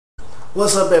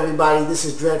What's up, everybody? This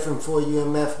is Dred from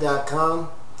 4umf.com,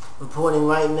 reporting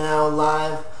right now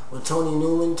live with Toni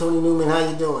Newman. Toni Newman, how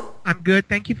you doing? I'm good.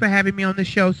 Thank you for having me on the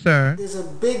show, sir. There's a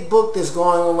big book that's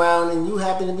going around, and you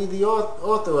happen to be the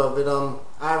author of it,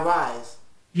 I Rise.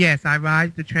 Yes, I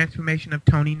Rise, the transformation of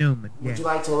Toni Newman. Would you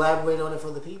like to elaborate on it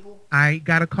for the people? I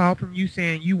got a call from you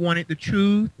saying you wanted the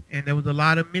truth, and there was a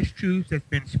lot of mistruths that's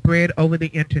been spread over the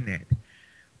internet.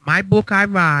 My book, I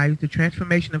Rise, the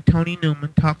transformation of Toni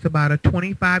Newman, talks about a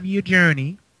 25-year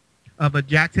journey of a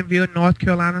Jacksonville, North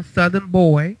Carolina Southern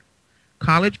boy,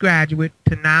 college graduate,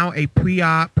 to now a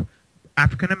pre-op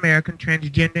African-American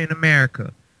transgender in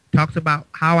America. Talks about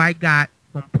how I got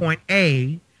from point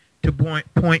A to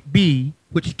point B,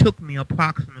 which took me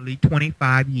approximately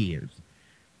 25 years.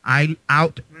 I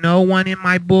out no one in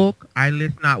my book. I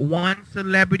list not one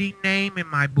celebrity name in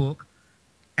my book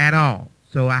at all.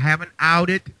 So I haven't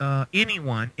outed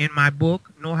anyone in my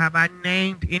book, nor have I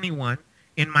named anyone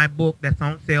in my book that's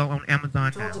on sale on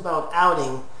Amazon now. Talked about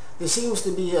outing. There seems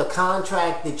to be a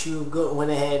contract that you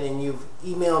went ahead and you've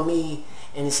emailed me,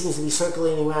 and it seems to be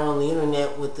circulating around on the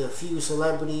internet with a few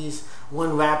celebrities.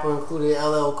 One rapper included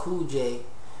LL Cool J.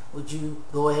 Would you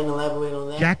go ahead and elaborate on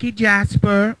that? Jackie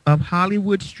Jasper of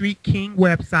Hollywood Street King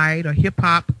website, a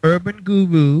hip-hop urban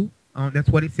guru. That's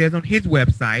what it says on his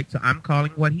website, so I'm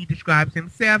calling what he describes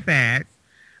himself as.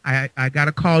 I got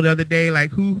a call the other day,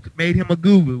 like, who made him a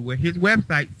guru? Where his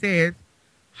website says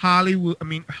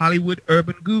Hollywood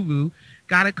Urban Guru.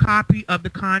 Got a copy of the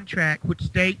contract which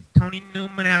states Toni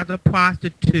Newman, as a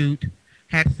prostitute,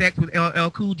 had sex with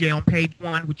LL Cool J on page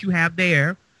 1, which you have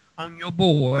there on your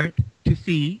board to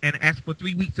see, and asked for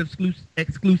 3 weeks of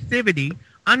exclusivity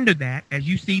under that, as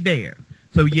you see there.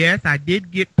 So yes, I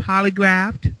did get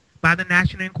polygraphed by the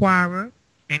National Enquirer,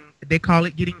 and they call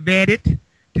it getting vetted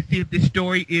to see if this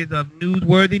story is of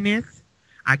newsworthiness.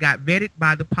 I got vetted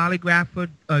by the polygrapher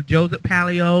Joseph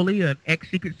Paglioli, an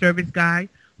ex-Secret Service guy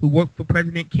who worked for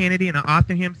President Kennedy and an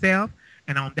author himself.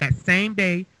 And on that same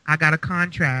day, I got a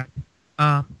contract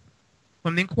from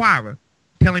the Enquirer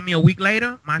telling me a week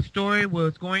later my story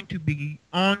was going to be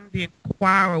on the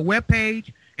Enquirer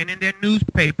webpage and in their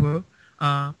newspaper,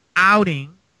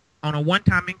 outing on a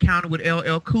one-time encounter with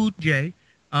LL Cool J,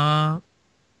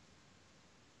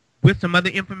 with some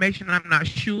other information I'm not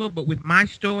sure, but with my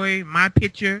story, my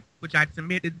picture, which I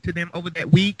submitted to them over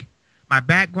that week, my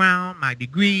background, my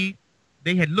degree.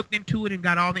 They had looked into it and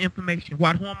got all the information,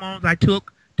 what hormones I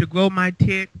took to grow my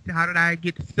tits, how did I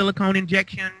get silicone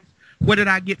injections, where did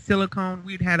I get silicone.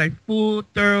 We'd had a full,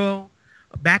 thorough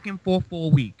back and forth for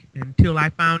a week until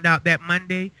I found out that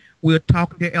Monday we were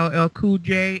talking to LL Cool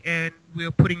J and we're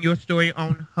putting your story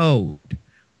on hold.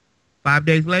 5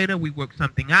 days later, we worked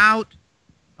something out.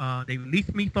 They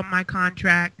released me from my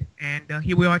contract, and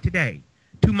here we are today.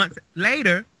 2 months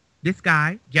later, this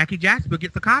guy, Jackie Jasper,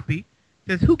 gets a copy,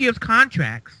 says, who gives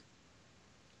contracts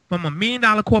from $1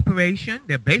 million corporation?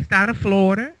 They're based out of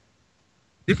Florida.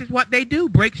 This is what they do,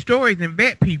 break stories and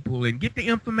vet people and get the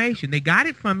information. They got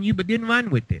it from you but didn't run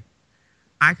with it.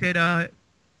 I said,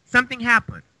 something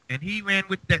happened. And he ran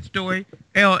with that story.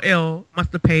 LL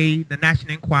must have paid the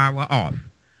National Enquirer off.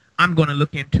 I'm going to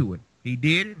look into it. He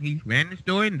did, and he ran the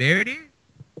story, and there it is.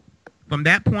 From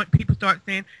that point, people start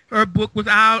saying her book was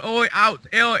out. Oh, out.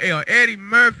 LL, Eddie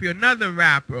Murphy, another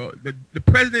rapper, the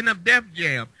president of Def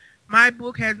Jam. My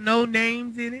book has no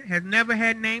names in it, has never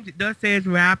had names. It does say it's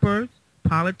rappers,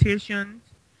 politicians,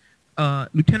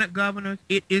 lieutenant governors.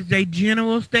 It is a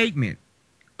general statement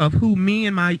of who me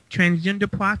and my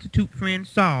transgender prostitute friend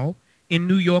saw in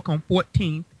New York on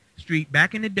 14th Street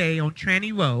back in the day on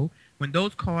Tranny Row when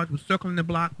those cars were circling the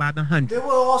block by the hundred. There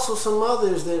were also some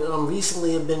others that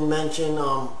recently have been mentioned,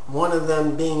 one of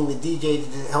them being the DJ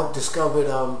that helped discover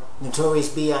Notorious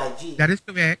B.I.G. That is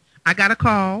correct. I got a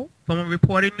call from a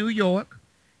reporter in New York.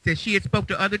 Said she had spoke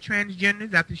to other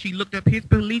transgenders after she looked up his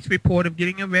police report of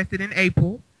getting arrested in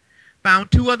April.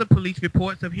 Found 2 other police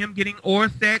reports of him getting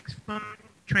oral sex from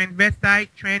transvestite,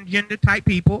 transgender type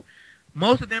people.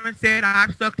 Most of them have said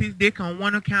I've sucked his dick on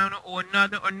one account or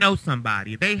another or know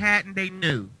somebody. If they hadn't, they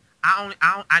knew.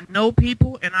 I know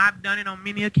people, and I've done it on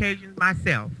many occasions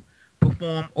myself.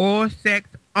 Perform oral sex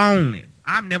only.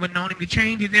 I've never known him to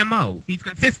change his M.O. He's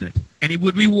consistent. And he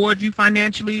would reward you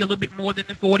financially a little bit more than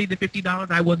the $40 to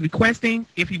 $50 I was requesting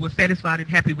if he was satisfied and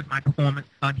happy with my performance.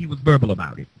 He was verbal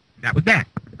about it. That was that.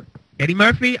 Eddie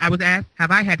Murphy, I was asked, have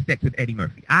I had sex with Eddie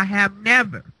Murphy? I have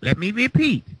never, let me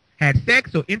repeat, had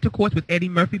sex or intercourse with Eddie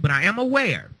Murphy, but I am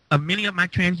aware of many of my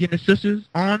transgender sisters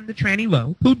on the tranny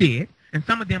row who did, and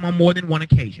some of them on more than one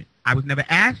occasion. I was never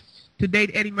asked to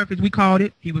date Eddie Murphy, as we called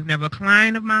it. He was never a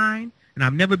client of mine, and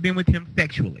I've never been with him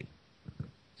sexually.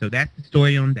 So that's the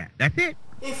story on that. That's it.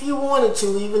 If you wanted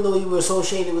to, even though you were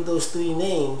associated with those 3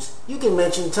 names, you can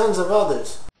mention tons of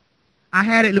others. I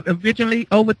had it originally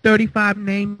over 35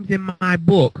 names in my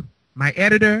book. My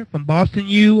editor from Boston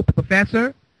U, a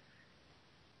professor,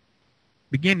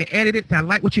 began to edit it. Said, I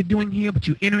like what you're doing here, but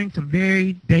you're entering some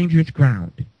very dangerous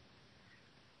ground.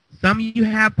 Some of you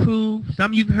have proved,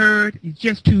 some you've heard. It's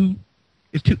just too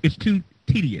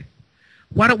tedious.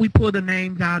 Why don't we pull the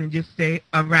names out and just say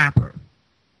a rapper?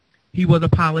 He was a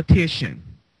politician.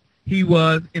 He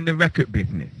was in the record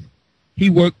business. He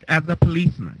worked as a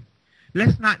policeman.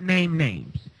 Let's not name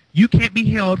names. You can't be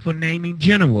held for naming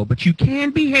general, but you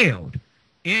can be held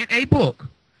in a book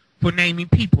for naming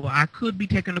people. I could be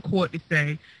taken to court to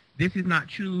say, this is not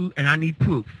true and I need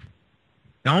proof.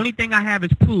 The only thing I have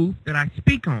is proof that I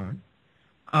speak on.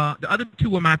 The other 2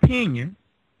 were my opinion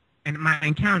and my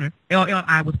encounter. LL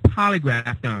I was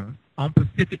polygraphed on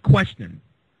specific questions.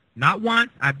 Not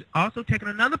once. I've also taken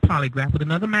another polygraph with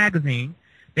another magazine.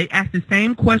 They asked the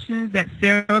same questions that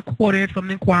Sarah Cortez from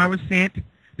the Inquirer sent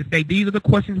to say, these are the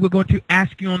questions we're going to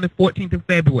ask you on the 14th of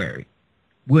February.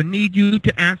 We'll need you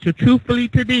to answer truthfully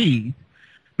to these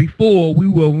before we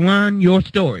will run your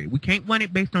story. We can't run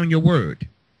it based on your word.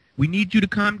 We need you to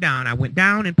come down. I went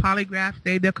down and polygraphed,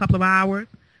 stayed there a couple of hours.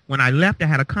 When I left, I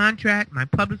had a contract. My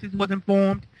publicist was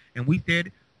informed, and we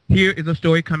said, here is a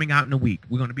story coming out in a week.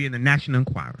 We're going to be in the National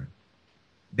Enquirer.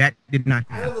 That did not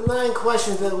happen. Out of the 9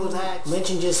 questions that was asked,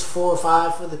 mention just 4 or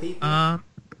 5 for the people.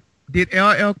 Did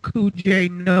LL Cool J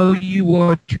know you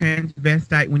were a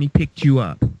transvestite when he picked you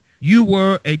up? You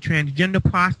were a transgender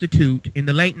prostitute in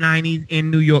the late 90s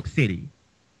in New York City.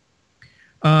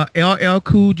 LL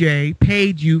Cool J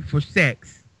paid you for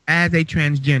sex as a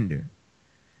transgender.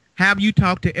 Have you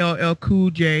talked to LL Cool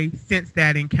J since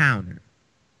that encounter?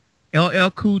 LL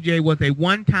Cool J was a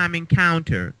one-time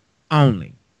encounter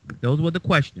only. Those were the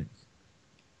questions.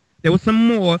 There were some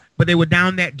more, but they were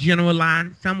down that general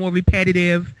line. Some were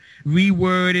repetitive,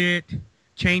 reword it,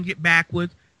 change it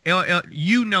backwards. LL,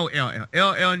 you know LL.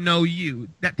 LL know you.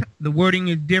 The wording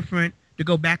is different to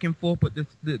go back and forth, but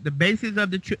the basis of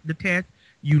the test,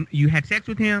 you had sex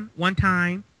with him one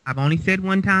time. I've only said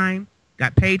one time.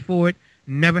 Got paid for it.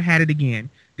 Never had it again.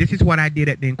 This is what I did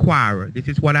at the Inquirer. This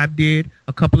is what I did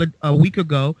a week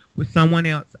ago with someone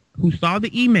else who saw the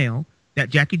email that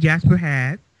Jackie Jasper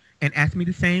had and asked me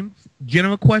the same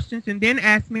general questions and then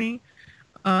asked me,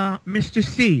 Mr.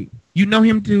 C, you know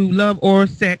him to love oral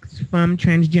sex from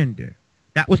transgender.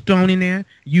 That was thrown in there.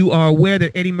 You are aware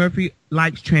that Eddie Murphy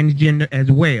likes transgender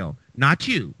as well. Not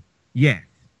you. Yes.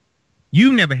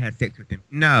 You never had sex with him.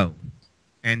 No.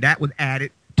 And that was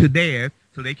added to theirs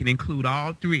so they can include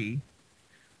all 3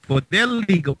 for their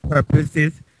legal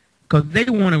purposes because they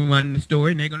want to run the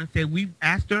story and they're going to say, we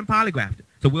asked her and polygraphed her.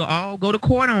 So we'll all go to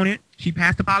court on it. She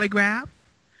passed the polygraph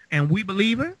and we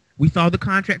believe her. We saw the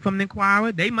contract from the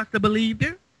Inquirer. They must have believed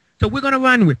her. So we're going to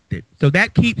run with it. So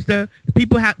that keeps the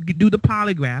people have to do the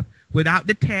polygraph without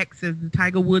the text as the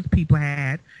Tiger Woods people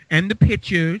had and the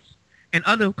pictures and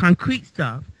other concrete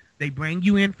stuff. They bring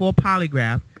you in for a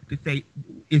polygraph to say,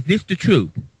 is this the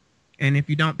truth? And if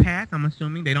you don't pass, I'm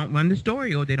assuming they don't run the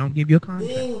story or they don't give you a contract.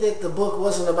 Being that the book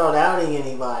wasn't about outing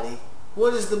anybody,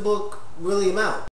 what is the book really about?